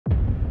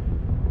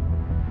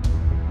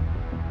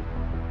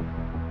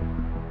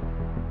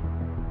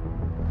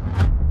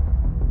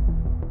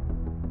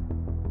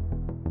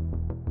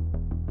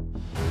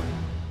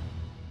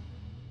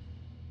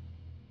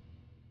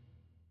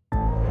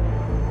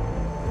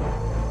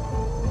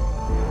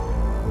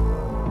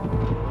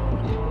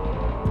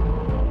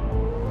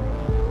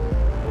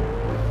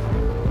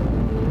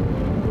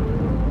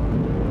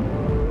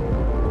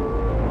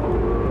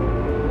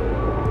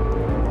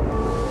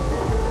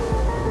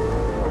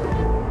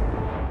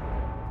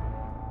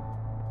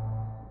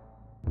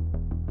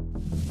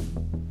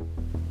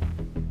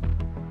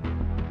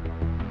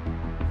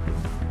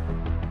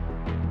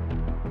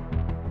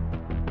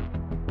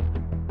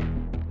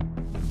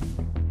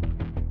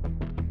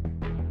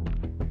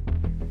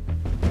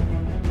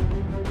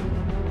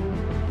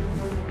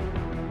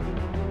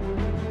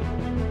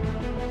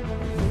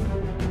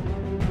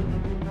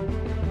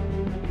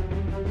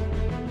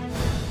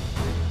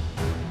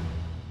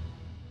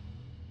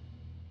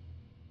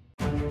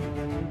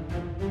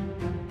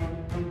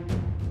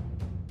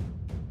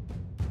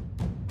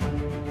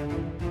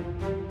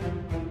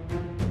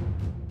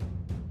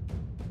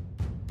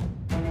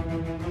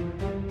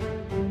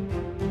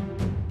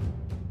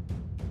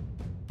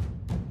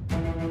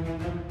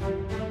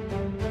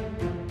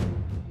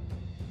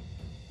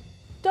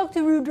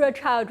Dr. Rudra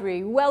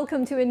Chaudhuri,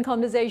 welcome to In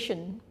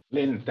Conversation.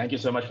 Lynn, thank you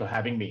so much for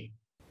having me.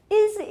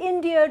 Is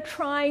India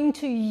trying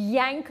to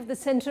yank the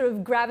center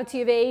of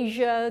gravity of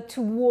Asia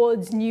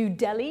towards New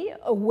Delhi,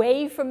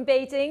 away from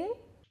Beijing?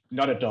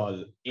 Not at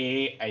all.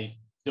 I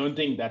don't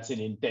think that's an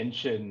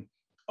intention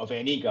of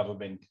any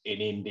government in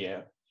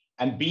India.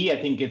 And B,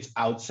 I think it's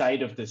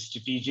outside of the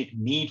strategic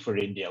need for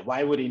India.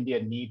 Why would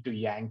India need to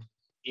yank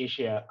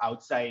Asia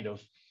outside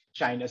of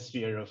China's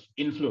sphere of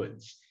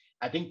influence?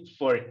 I think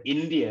for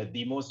India,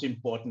 the most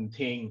important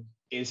thing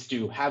is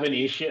to have an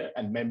Asia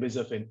and members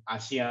of an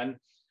ASEAN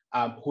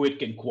who it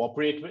can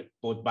cooperate with,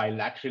 both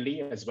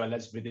bilaterally as well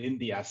as within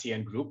the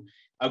ASEAN group,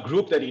 a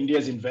group that India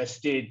has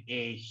invested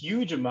a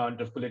huge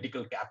amount of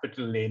political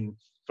capital in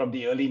from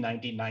the early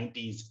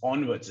 1990s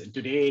onwards. And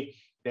today,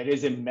 there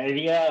is a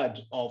myriad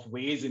of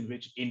ways in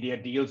which India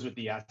deals with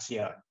the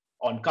ASEAN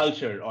on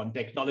culture, on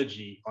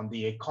technology, on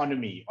the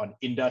economy, on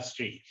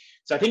industry.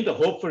 So I think the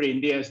hope for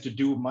India is to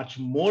do much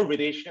more with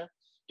Asia,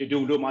 to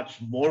do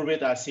much more with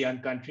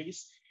ASEAN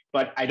countries.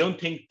 But I don't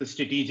think the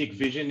strategic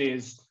vision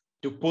is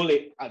to pull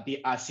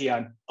the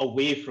ASEAN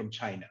away from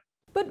China.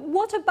 But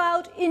what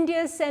about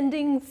India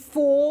sending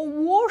 4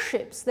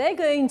 warships? They're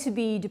going to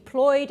be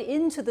deployed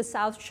into the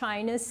South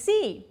China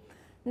Sea.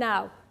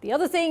 Now, the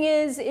other thing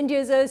is India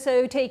is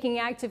also taking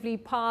actively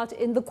part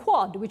in the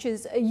Quad, which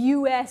is a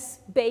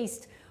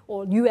US-based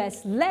or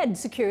US-led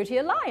security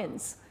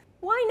alliance.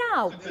 Why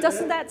now?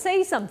 Doesn't that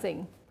say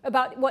something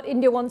about what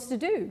India wants to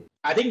do?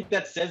 I think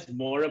that says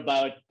more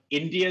about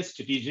India's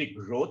strategic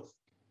growth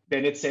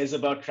than it says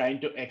about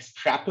trying to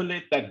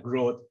extrapolate that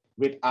growth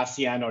with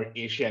ASEAN or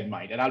Asia in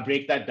mind. And I'll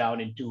break that down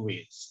in 2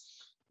 ways.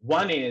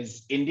 One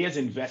is India's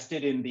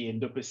invested in the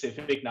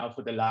Indo-Pacific now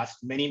for the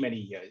last many, many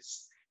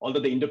years.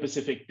 Although the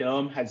Indo-Pacific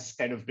term has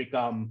kind of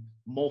become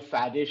more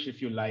faddish,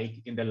 if you like,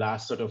 in the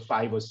last sort of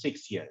 5 or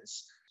 6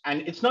 years.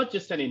 And it's not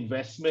just an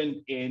investment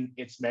in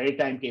its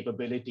maritime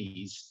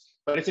capabilities,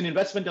 but it's an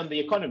investment on the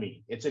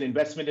economy. It's an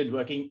investment in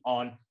working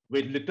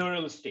with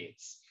littoral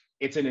states.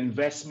 It's an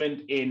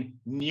investment in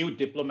new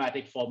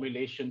diplomatic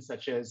formulations,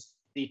 such as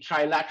the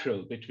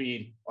trilateral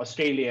between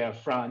Australia,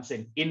 France,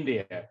 and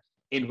India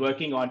in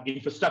working on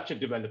infrastructure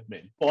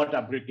development, port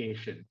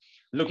upgradation,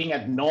 looking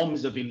at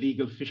norms of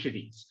illegal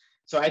fisheries.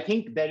 So I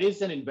think there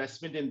is an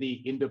investment in the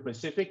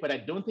Indo-Pacific, but I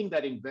don't think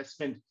that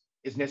investment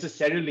is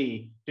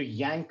necessarily to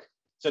yank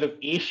sort of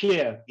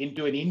Asia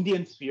into an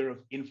Indian sphere of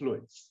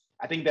influence.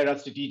 I think there are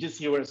strategists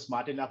here who are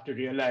smart enough to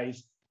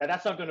realize that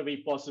that's not going to be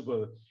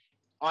possible.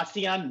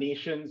 ASEAN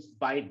nations,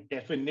 by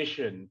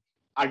definition,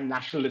 are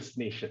nationalist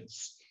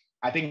nations.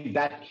 I think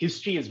that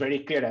history is very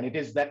clear, and it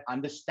is that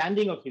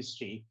understanding of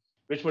history,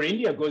 which for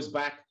India goes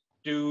back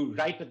to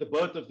right at the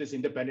birth of this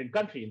independent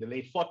country in the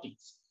late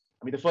 40s.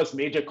 I mean, the first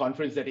major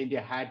conference that India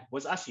had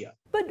was ASEAN.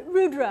 But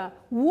Rudra,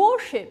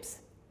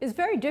 warships is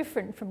very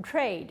different from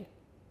trade.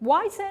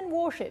 Why send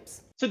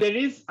warships? So there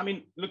is,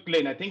 look,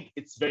 Lynn, I think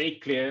it's very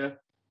clear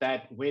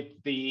that with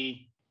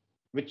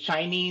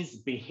Chinese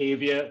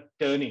behavior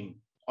turning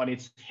on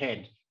its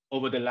head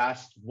over the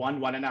last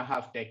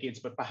 1.5 decades,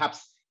 but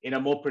perhaps in a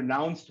more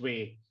pronounced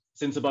way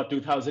since about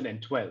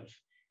 2012,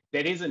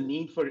 there is a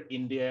need for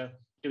India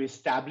to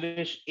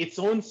establish its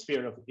own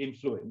sphere of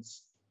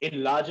influence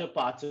in larger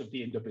parts of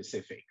the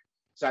Indo-Pacific.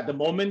 So at the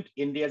moment,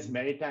 India's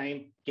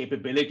maritime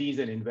capabilities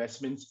and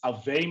investments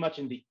are very much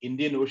in the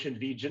Indian Ocean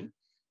region.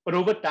 But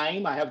over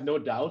time, I have no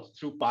doubt,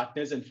 through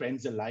partners and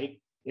friends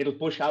alike, it'll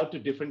push out to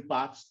different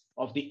parts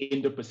of the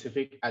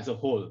Indo-Pacific as a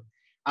whole.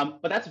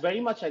 But that's very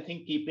much, I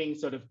think, keeping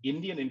sort of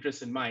Indian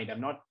interests in mind.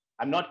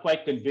 I'm not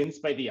quite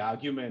convinced by the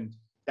argument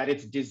that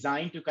it's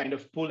designed to kind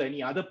of pull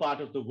any other part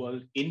of the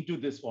world into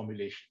this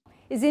formulation.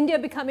 Is India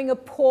becoming a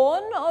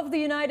pawn of the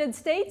United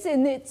States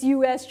in its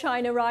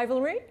US-China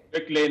rivalry?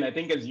 Look, Lynn, I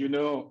think as you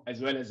know, as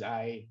well as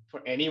I,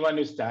 for anyone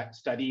who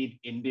studied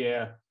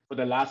India for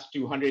the last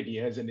 200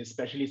 years, and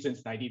especially since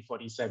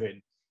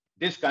 1947,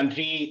 this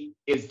country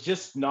is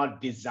just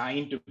not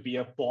designed to be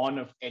a pawn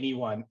of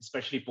anyone,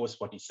 especially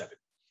post-47,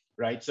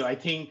 right? So I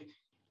think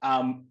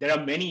there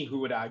are many who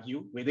would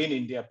argue, within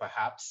India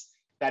perhaps,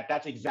 that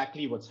that's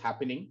exactly what's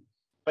happening.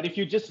 But if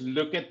you just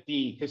look at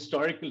the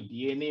historical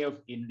DNA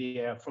of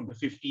India from the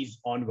 50s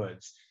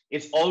onwards,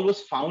 it's always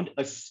found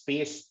a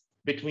space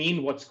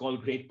between what's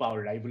called great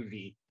power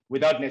rivalry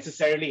without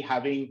necessarily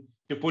having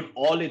to put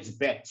all its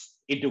bets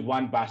into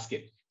one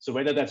basket. So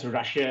whether that's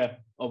Russia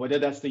or whether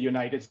that's the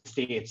United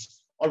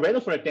States, or whether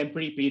for a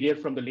temporary period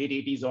from the late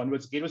 80s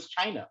onwards, it was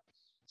China.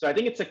 So I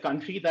think it's a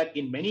country that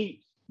in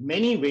many,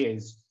 many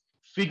ways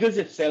figures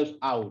itself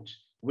out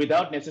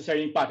without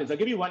necessarily partners. I'll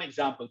give you one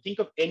example. Think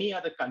of any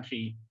other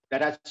country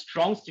that has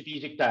strong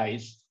strategic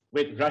ties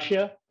with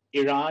Russia,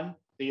 Iran,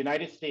 the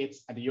United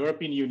States, and the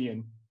European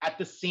Union at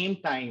the same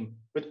time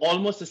with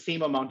almost the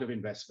same amount of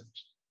investment,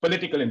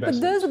 political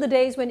investment. But those were the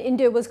days when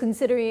India was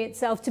considering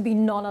itself to be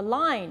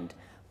non-aligned.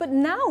 But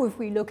now if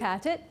we look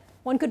at it,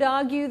 One could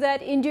argue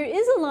that India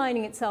is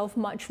aligning itself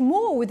much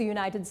more with the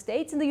United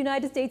States, and the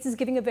United States is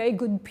giving a very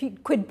good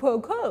quid pro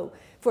quo.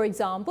 For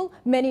example,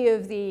 many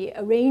of the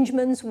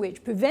arrangements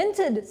which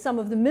prevented some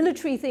of the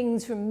military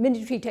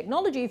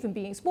technology from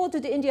being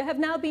exported to India have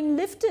now been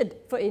lifted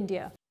for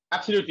India.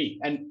 Absolutely.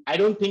 And I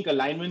don't think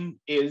alignment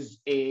is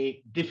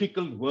a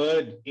difficult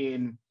word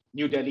in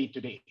New Delhi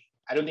today.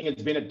 I don't think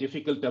it's been a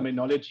difficult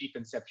terminology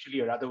conceptually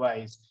or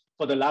otherwise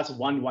for the last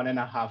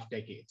 1.5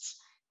 decades.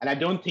 And I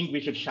don't think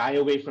we should shy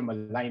away from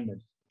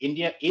alignment.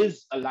 India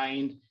is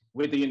aligned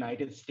with the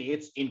United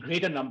States in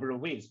greater number of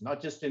ways,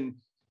 not just in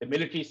the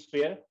military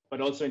sphere,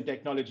 but also in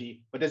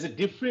technology. But there's a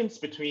difference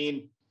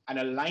between an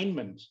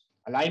alignment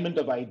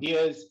of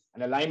ideas,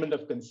 an alignment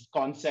of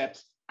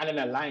concepts, and an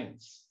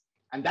alliance.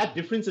 And that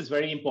difference is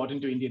very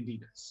important to Indian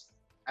leaders.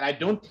 And I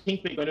don't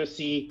think we're going to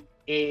see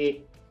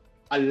an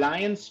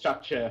alliance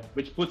structure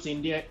which puts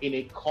India in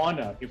a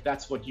corner, if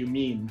that's what you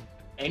mean,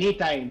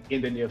 anytime in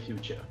the near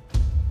future.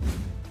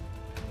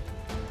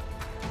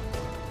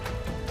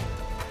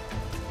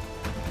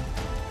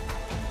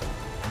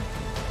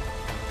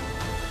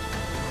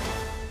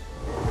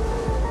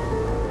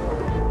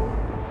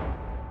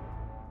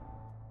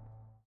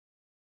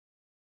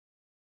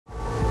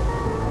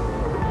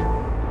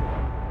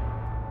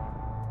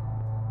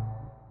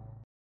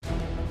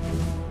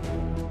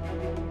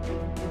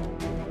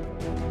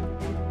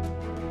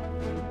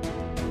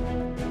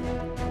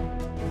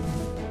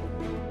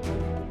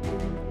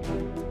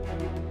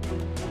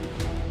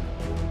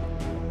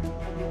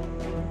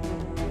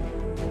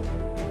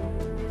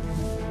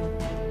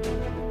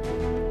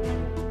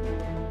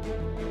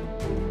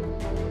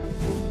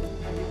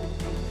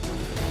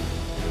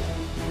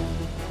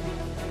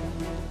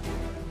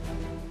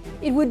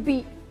 It would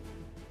be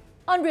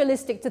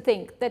unrealistic to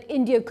think that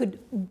India could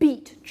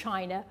beat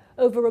China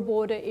over a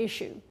border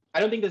issue. I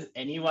don't think there's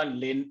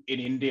anyone in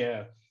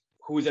India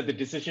who's at the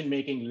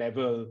decision-making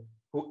level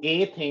who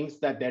thinks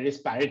that there is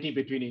parity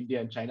between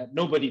India and China.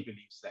 Nobody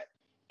believes that.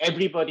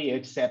 Everybody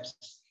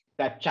accepts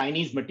that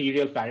Chinese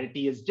material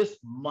parity is just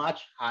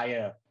much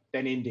higher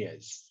than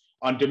India's.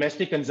 On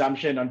domestic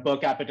consumption, on per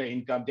capita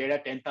income, they're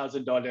at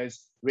 $10,000,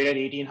 we're at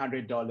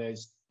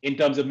 $1,800. In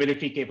terms of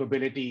military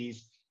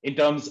capabilities, in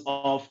terms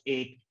of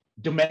a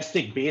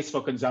domestic base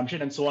for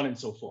consumption, and so on and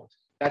so forth.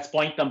 That's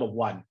point number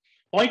one.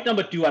 Point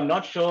number two, I'm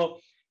not sure.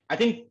 I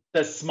think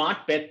the smart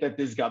bet that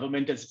this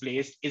government has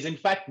placed is, in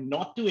fact,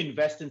 not to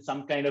invest in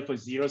some kind of a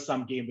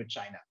zero-sum game with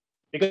China,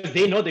 because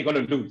they know they're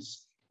going to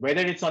lose,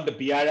 whether it's on the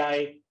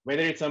BRI,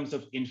 whether it's in terms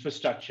of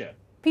infrastructure.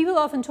 People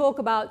often talk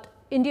about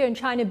India and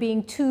China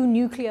being two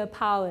nuclear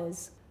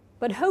powers,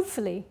 but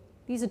hopefully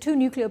these are two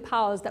nuclear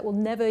powers that will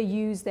never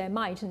use their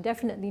might, and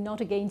definitely not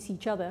against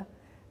each other.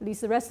 At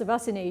least the rest of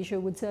us in Asia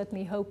would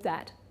certainly hope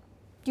that.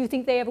 Do you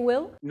think they ever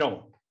will?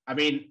 No. I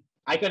mean,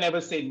 I can never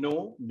say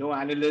no. No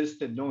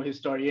analyst and no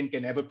historian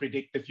can ever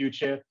predict the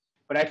future.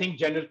 But I think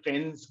general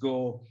trends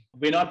go,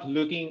 we're not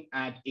looking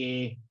at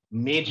a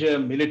major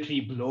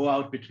military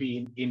blowout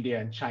between India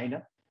and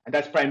China. And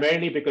that's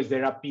primarily because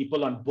there are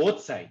people on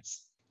both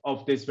sides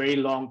of this very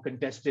long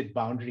contested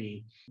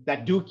boundary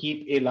that do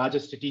keep a larger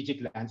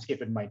strategic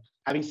landscape in mind.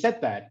 Having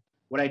said that,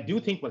 what I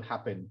do think will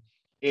happen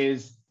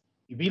is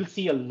we'll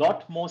see a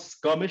lot more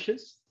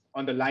skirmishes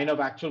on the line of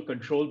actual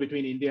control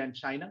between India and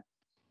China.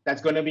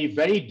 That's going to be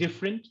very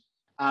different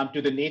to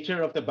the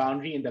nature of the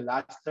boundary in the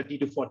last 30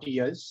 to 40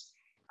 years.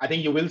 I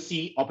think you will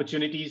see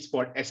opportunities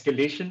for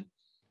escalation.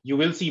 You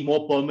will see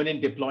more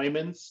permanent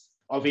deployments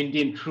of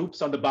Indian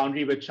troops on the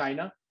boundary with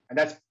China. And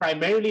that's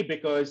primarily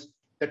because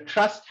the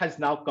trust has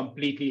now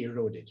completely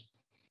eroded.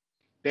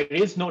 There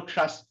is no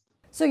trust.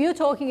 So you're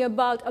talking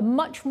about a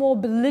much more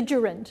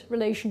belligerent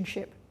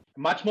relationship.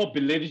 Much more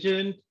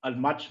belligerent, a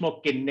much more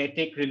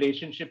kinetic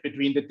relationship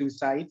between the two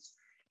sides.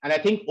 And I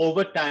think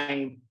over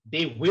time,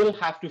 they will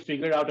have to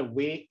figure out a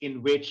way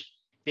in which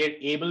they're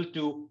able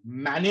to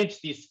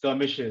manage these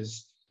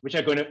skirmishes, which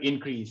are going to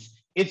increase.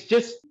 It's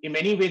just, in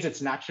many ways,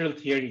 it's natural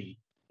theory.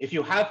 If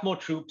you have more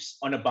troops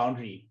on a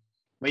boundary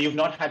where you've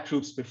not had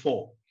troops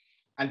before,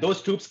 and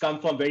those troops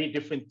come from very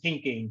different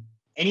thinking,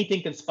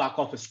 anything can spark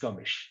off a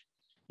skirmish.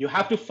 You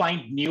have to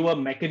find newer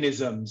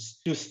mechanisms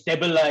to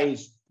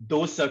stabilize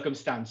those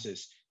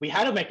circumstances. We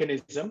had a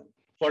mechanism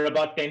for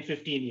about 10,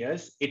 15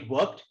 years. It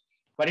worked,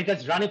 but it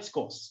has run its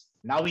course.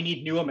 Now we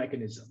need newer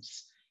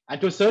mechanisms.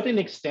 And to a certain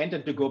extent,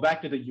 and to go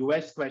back to the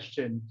US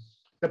question,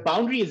 the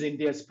boundary is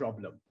India's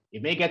problem.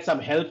 It may get some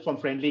help from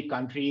friendly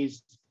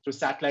countries through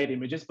satellite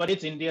images, but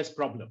it's India's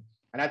problem.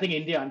 And I think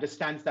India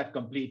understands that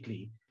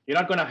completely. You're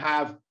not going to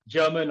have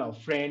German or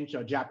French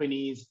or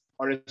Japanese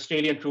or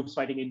Australian troops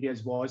fighting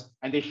India's wars,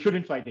 and they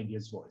shouldn't fight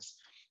India's wars.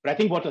 But I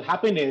think what will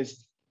happen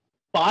is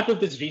part of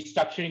this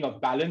restructuring of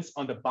balance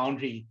on the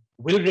boundary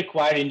will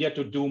require India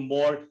to do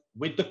more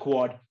with the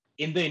Quad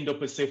in the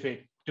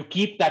Indo-Pacific to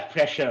keep that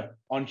pressure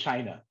on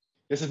China.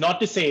 This is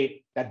not to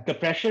say that the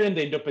pressure in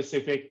the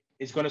Indo-Pacific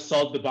is going to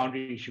solve the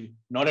boundary issue,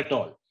 not at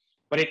all.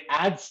 But it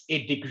adds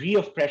a degree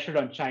of pressure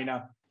on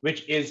China,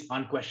 which is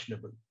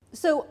unquestionable.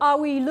 So are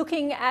we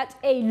looking at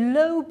a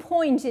low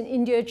point in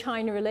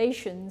India-China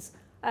relations,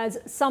 as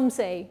some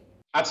say?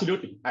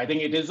 Absolutely. I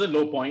think it is a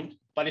low point,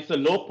 but it's a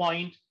low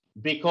point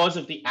because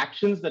of the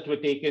actions that were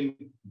taken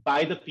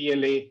by the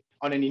PLA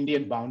on an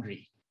Indian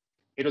boundary.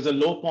 It was a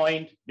low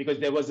point because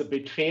there was a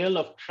betrayal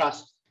of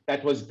trust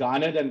that was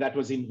garnered and that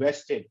was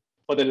invested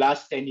for the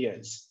last 10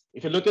 years.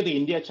 If you look at the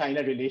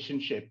India-China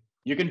relationship,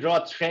 you can draw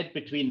a thread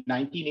between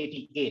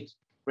 1988,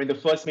 when the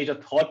first major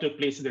thaw took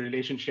place in the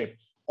relationship,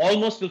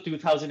 almost till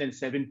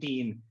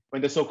 2017,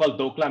 when the so-called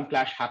Doklam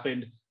clash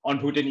happened on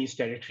Bhutanese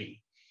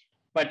territory.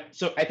 But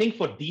so I think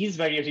for these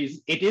various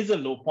reasons, it is a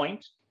low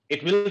point.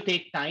 It will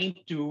take time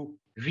to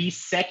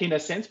reset in a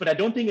sense, but I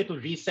don't think it will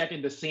reset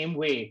in the same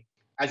way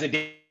as it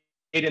did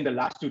in the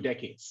last 2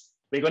 decades.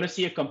 We're going to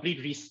see a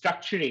complete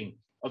restructuring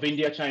of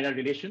India-China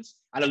relations.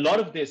 And a lot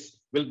of this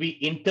will be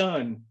in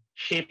turn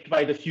shaped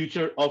by the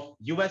future of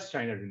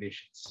US-China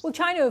relations. Well,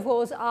 China, of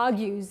course,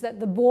 argues that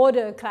the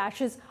border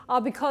clashes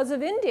are because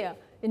of India.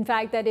 In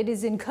fact, that it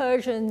is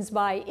incursions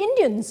by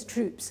Indians'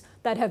 troops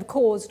that have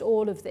caused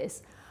all of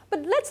this.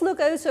 But let's look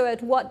also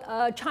at what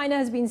China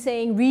has been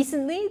saying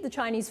recently. The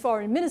Chinese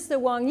Foreign Minister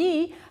Wang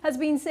Yi has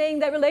been saying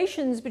that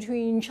relations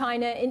between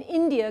China and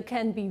India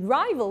can be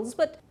rivals,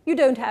 but you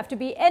don't have to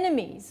be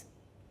enemies.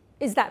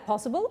 Is that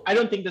possible? I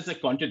don't think there's a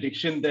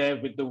contradiction there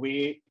with the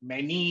way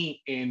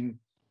many in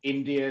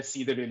India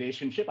see the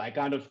relationship. I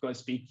can't, of course,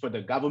 speak for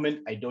the government.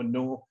 I don't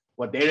know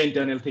what their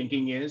internal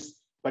thinking is.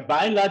 But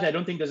by and large, I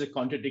don't think there's a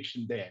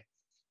contradiction there.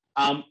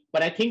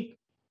 But I think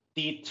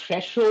the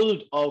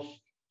threshold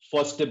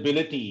for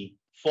stability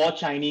for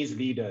Chinese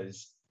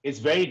leaders is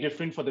very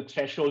different for the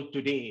threshold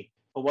today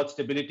for what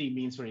stability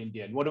means for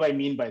India. And what do I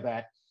mean by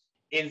that?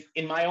 Is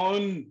in my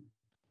own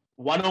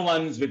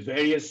one-on-ones with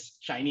various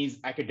Chinese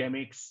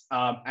academics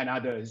and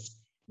others,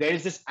 there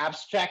is this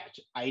abstract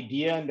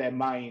idea in their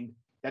mind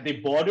that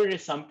the border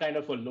is some kind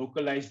of a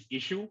localized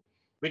issue,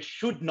 which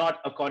should not,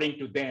 according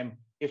to them,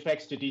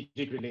 affect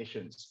strategic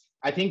relations.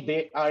 I think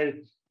they are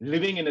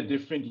living in a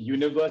different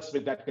universe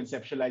with that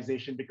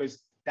conceptualization, because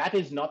that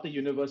is not the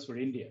universe for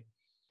India.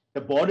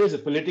 The border is a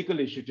political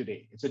issue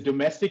today. It's a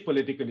domestic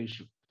political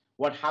issue.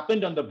 What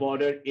happened on the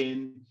border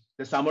in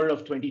the summer of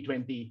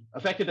 2020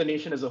 affected the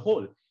nation as a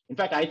whole. In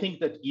fact, I think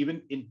that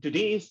even in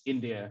today's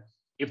India,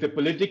 if the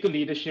political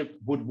leadership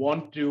would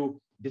want to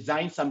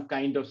design some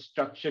kind of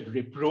structured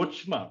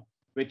rapprochement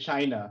with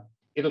China,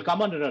 it'll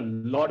come under a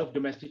lot of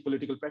domestic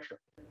political pressure.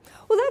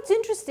 Well, that's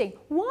interesting.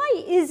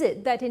 Why is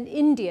it that in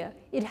India,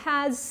 it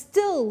has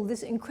still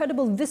this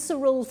incredible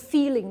visceral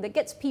feeling that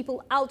gets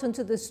people out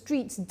onto the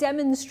streets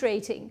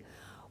demonstrating,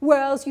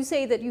 whereas you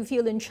say that you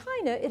feel in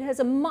China, it has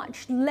a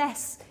much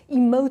less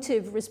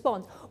emotive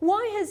response?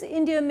 Why has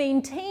India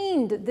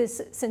maintained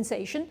this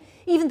sensation,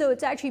 even though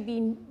it's actually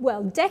been,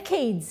 well,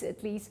 decades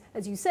at least,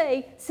 as you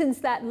say, since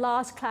that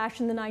last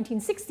clash in the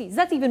 1960s?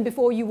 That's even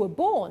before you were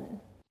born.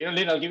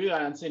 Lynn, I'll give you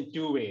an answer in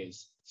 2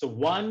 ways. So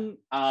one,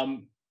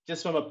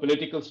 just from a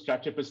political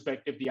structure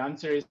perspective, the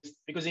answer is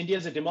because India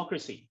is a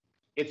democracy.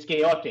 It's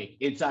chaotic,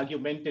 it's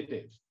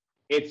argumentative.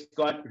 It's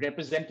got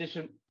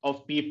representation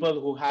of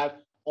people who have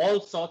all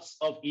sorts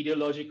of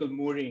ideological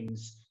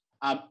moorings.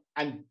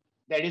 And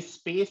there is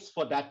space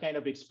for that kind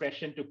of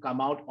expression to come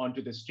out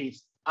onto the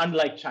streets,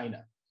 unlike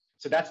China.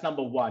 So that's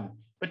number one.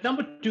 But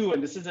number two,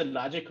 and this is a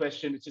larger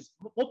question, which is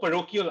a more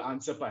parochial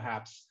answer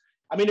perhaps.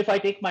 I mean, if I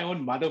take my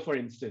own mother, for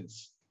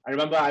instance, I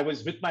remember I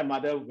was with my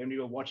mother when we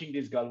were watching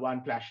these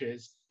Galwan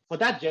clashes. For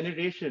that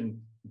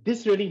generation,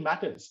 this really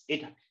matters.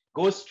 It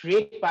goes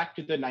straight back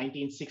to the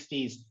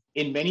 1960s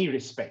in many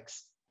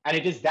respects. And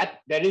it is that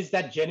there is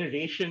that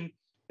generation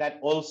that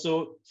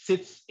also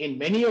sits in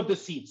many of the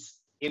seats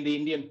in the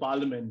Indian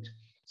parliament.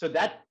 So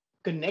that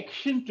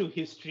connection to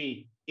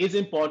history is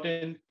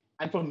important.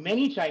 And for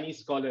many Chinese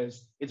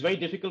scholars, it's very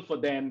difficult for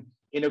them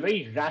in a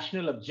very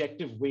rational,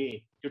 objective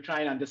way to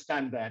try and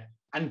understand that.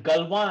 And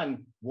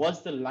Galwan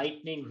was the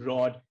lightning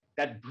rod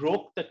that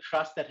broke the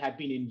trust that had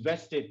been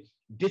invested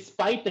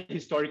despite the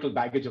historical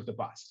baggage of the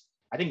past.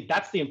 I think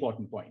that's the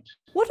important point.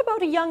 What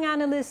about a young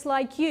analyst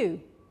like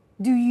you?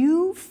 Do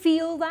you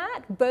feel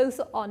that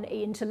both on an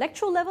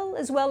intellectual level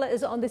as well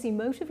as on this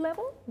emotive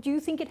level? Do you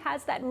think it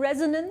has that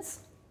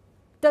resonance?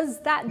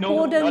 Does that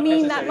border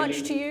mean that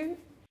much to you?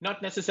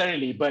 Not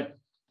necessarily, but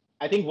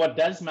I think what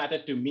does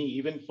matter to me,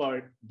 even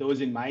for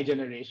those in my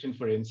generation,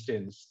 for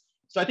instance,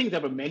 so I think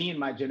there were many in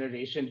my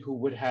generation who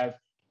would have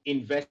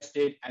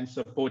invested and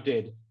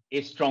supported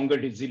a stronger,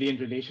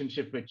 resilient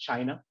relationship with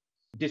China,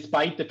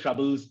 despite the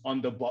troubles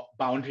on the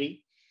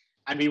boundary.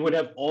 And we would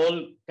have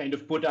all kind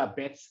of put our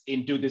bets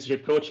into this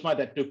rapprochement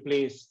that took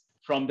place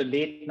from the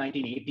late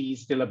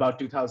 1980s till about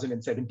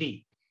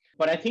 2017.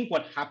 But I think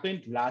what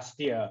happened last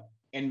year,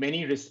 in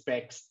many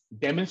respects,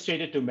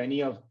 demonstrated to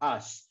many of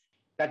us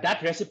that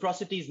that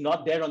reciprocity is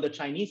not there on the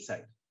Chinese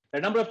side. There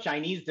are a number of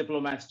Chinese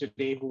diplomats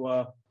today who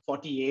are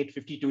 48,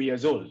 52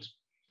 years old.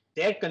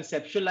 Their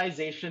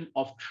conceptualization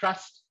of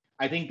trust,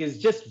 I think, is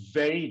just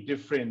very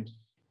different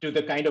to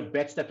the kind of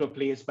bets that were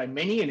placed by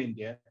many in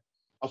India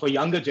of a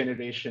younger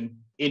generation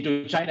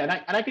into China.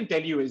 And I can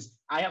tell you is,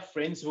 I have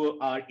friends who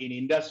are in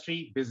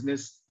industry,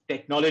 business,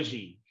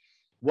 technology.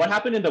 What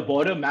happened in the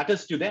border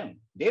matters to them.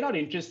 They're not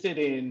interested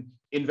in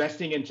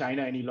investing in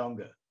China any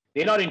longer.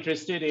 They're not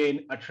interested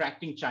in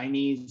attracting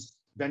Chinese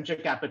venture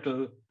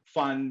capital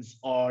funds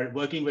or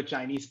working with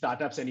Chinese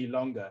startups any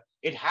longer.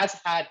 It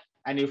has had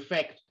an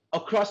effect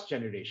across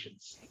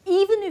generations.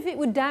 Even if it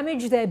would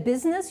damage their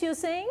business, you're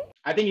saying?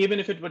 I think even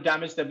if it would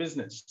damage their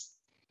business.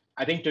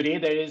 I think today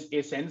there is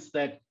a sense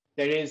that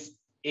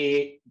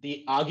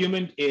the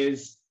argument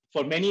is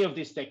for many of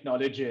these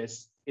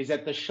technologists is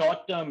that the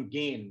short-term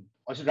gain,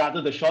 or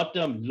rather the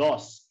short-term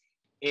loss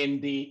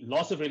in the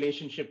loss of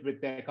relationship with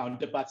their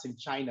counterparts in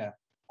China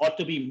ought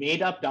to be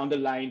made up down the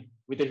line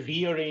with a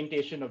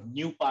reorientation of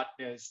new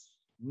partners,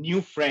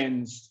 new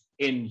friends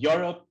in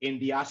Europe, in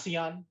the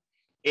ASEAN,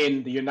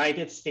 in the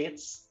United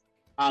States,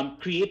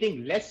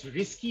 creating less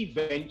risky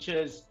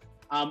ventures,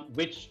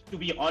 which, to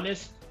be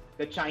honest,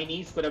 the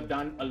Chinese could have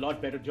done a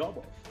lot better job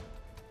of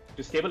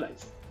to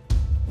stabilize.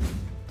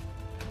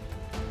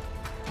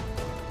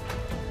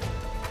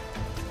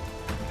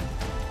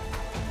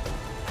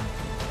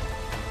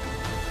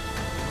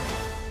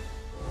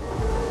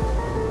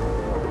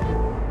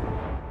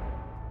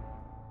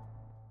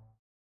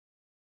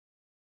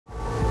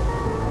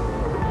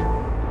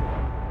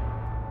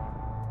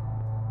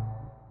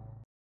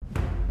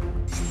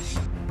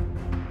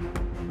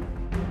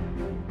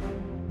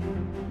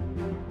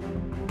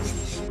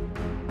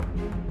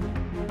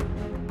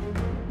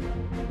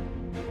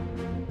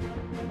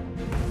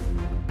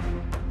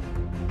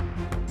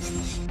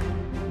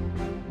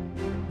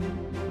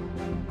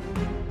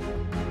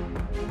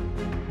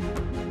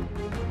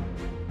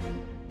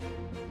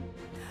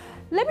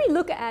 Let me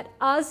look at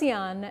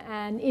ASEAN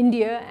and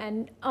India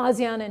and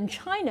ASEAN and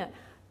China.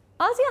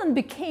 ASEAN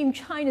became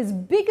China's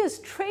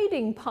biggest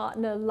trading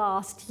partner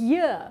last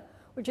year,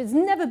 which has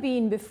never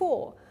been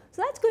before.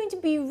 So that's going to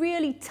be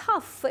really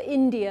tough for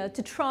India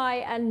to try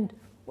and,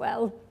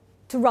 well,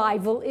 to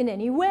rival in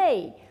any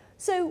way.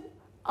 So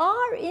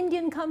are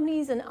Indian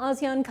companies and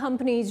ASEAN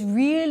companies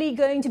really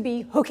going to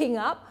be hooking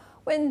up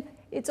when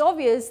it's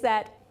obvious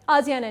that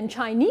ASEAN and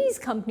Chinese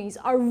companies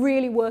are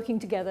really working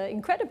together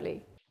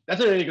incredibly? That's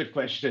a really good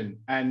question.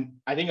 And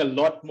I think a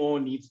lot more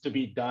needs to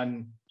be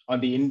done on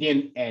the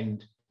Indian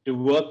end to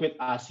work with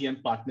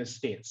ASEAN partner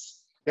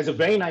states. There's a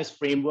very nice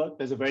framework.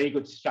 There's a very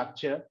good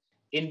structure.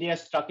 India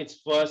struck its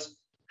first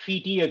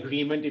treaty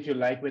agreement, if you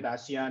like, with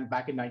ASEAN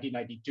back in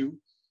 1992.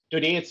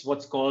 Today, it's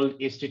what's called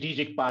a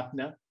strategic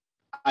partner.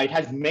 It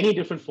has many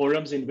different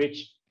forums in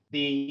which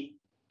the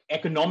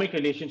economic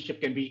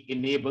relationship can be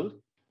enabled.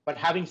 But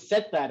having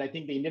said that, I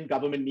think the Indian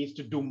government needs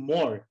to do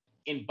more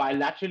in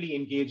bilaterally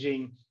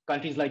engaging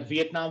countries like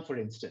Vietnam, for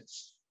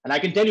instance. And I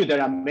can tell you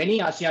there are many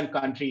ASEAN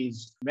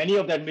countries, many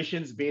of their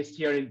missions based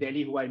here in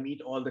Delhi, who I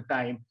meet all the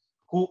time,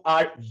 who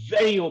are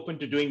very open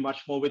to doing much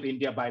more with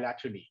India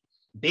bilaterally.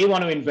 They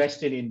want to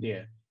invest in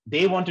India.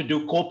 They want to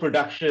do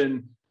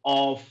co-production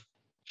of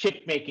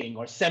chip making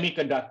or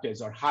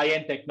semiconductors or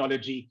high-end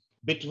technology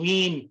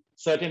between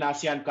certain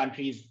ASEAN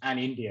countries and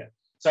India.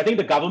 So I think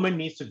the government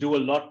needs to do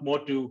a lot more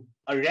to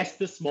arrest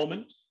this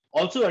moment,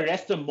 also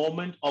arrest the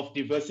moment of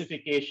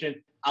diversification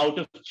out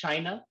of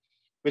China,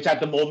 which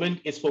at the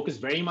moment is focused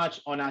very much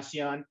on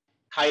ASEAN,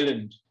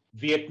 Thailand,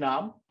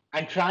 Vietnam,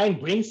 and try and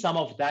bring some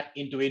of that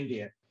into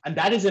India. And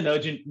that is an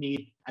urgent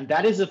need. And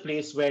that is a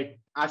place where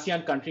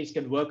ASEAN countries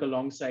can work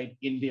alongside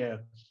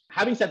India.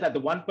 Having said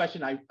that, one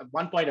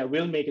point I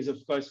will make is, of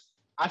course,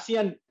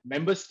 ASEAN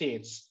member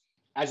states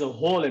as a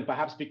whole, and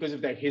perhaps because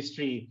of their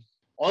history,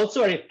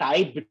 also are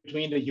tied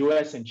between the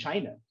US and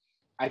China.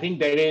 I think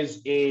there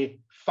is a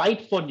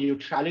fight for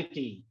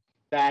neutrality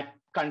that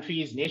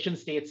countries, nation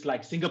states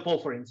like Singapore,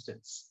 for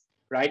instance,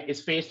 right, is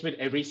faced with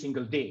every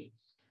single day.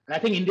 And I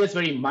think India is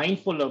very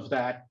mindful of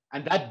that.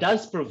 And that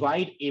does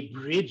provide a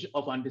bridge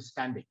of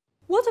understanding.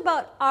 What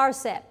about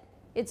RCEP?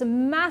 It's a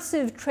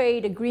massive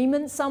trade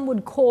agreement. Some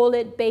would call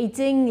it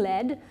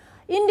Beijing-led.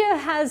 India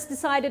has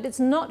decided it's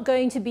not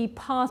going to be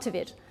part of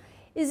it.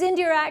 Is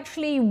India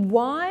actually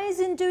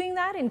wise in doing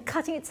that, in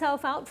cutting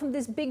itself out from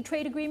this big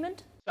trade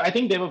agreement? I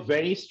think there were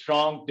very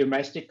strong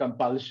domestic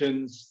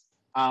compulsions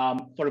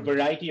for a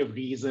variety of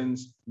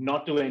reasons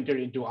not to enter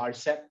into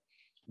RCEP.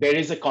 There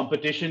is a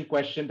competition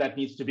question that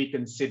needs to be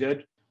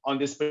considered on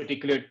this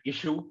particular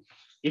issue.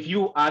 If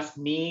you ask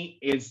me,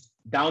 is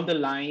down the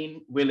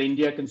line, will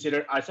India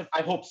consider RCEP?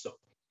 I hope so.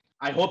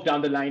 I hope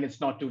down the line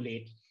it's not too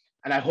late.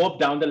 And I hope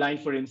down the line,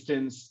 for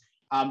instance,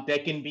 there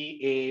can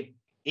be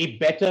a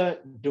better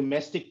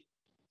domestic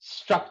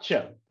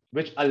structure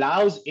which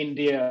allows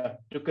India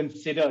to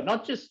consider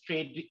not just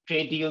trade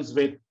deals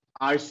with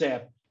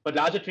RCEP, but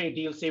larger trade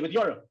deals, say, with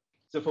Europe.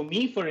 So for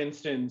me, for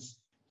instance,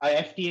 a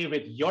FTA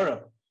with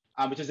Europe,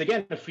 which is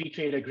again a free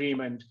trade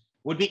agreement,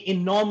 would be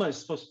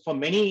enormous for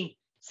many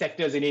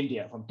sectors in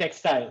India, from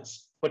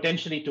textiles,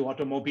 potentially to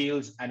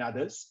automobiles and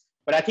others.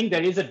 But I think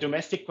there is a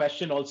domestic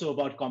question also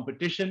about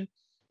competition.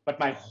 But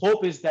my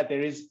hope is that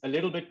there is a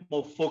little bit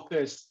more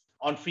focus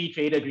on free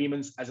trade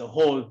agreements as a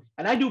whole.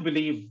 And I do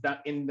believe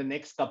that in the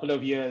next couple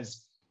of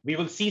years, we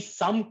will see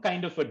some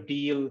kind of a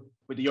deal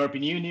with the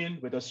European Union,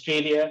 with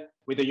Australia,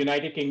 with the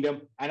United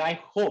Kingdom, and I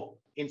hope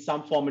in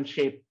some form and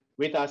shape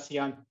with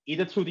ASEAN,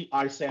 either through the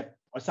RCEP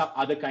or some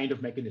other kind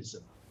of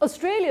mechanism.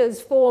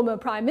 Australia's former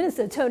Prime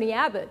Minister, Tony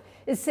Abbott,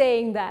 is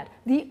saying that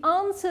the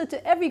answer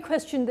to every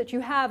question that you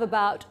have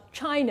about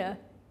China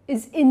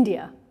is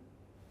India.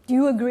 Do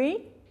you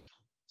agree?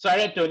 So I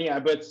read Tony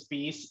Abbott's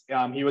piece.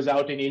 He was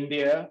out in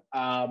India,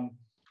 and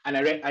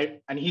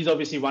he's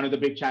obviously one of the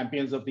big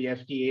champions of the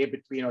FTA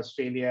between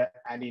Australia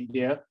and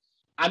India.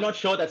 I'm not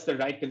sure that's the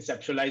right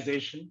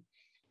conceptualization.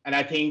 And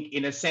I think,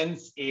 in a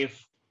sense,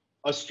 if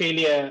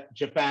Australia,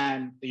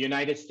 Japan, the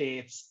United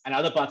States, and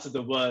other parts of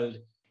the world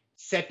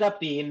set up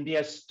the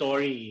India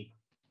story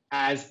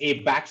as a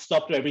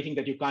backstop to everything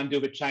that you can't do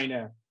with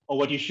China or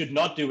what you should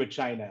not do with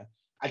China,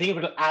 I think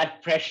it will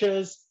add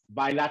pressures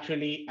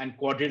bilaterally and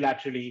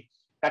quadrilaterally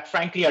that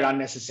frankly are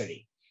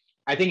unnecessary.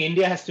 I think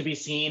India has to be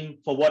seen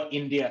for what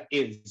India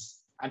is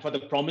and for the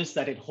promise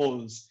that it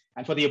holds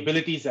and for the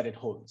abilities that it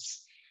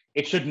holds.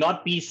 It should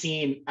not be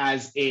seen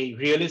as a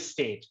real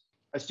estate,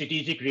 a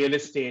strategic real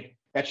estate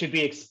that should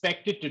be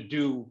expected to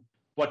do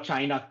what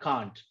China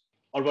can't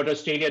or what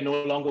Australia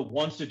no longer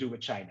wants to do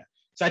with China.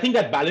 So I think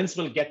that balance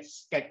will get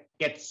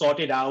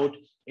sorted out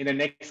in the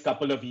next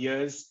couple of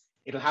years.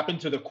 It'll happen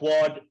through the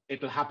Quad,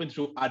 it'll happen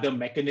through other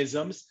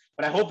mechanisms,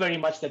 but I hope very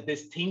much that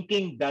this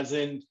thinking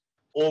doesn't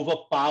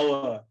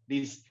overpower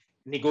these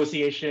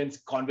negotiations,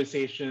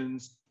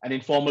 conversations, and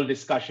informal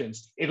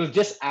discussions. It'll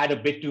just add a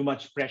bit too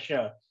much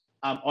pressure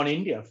on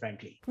India,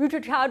 frankly.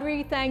 Rudra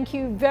Chaudhuri, thank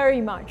you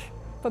very much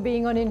for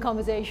being on In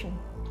Conversation.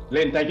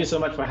 Lynn, thank you so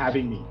much for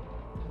having me.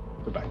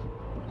 Goodbye.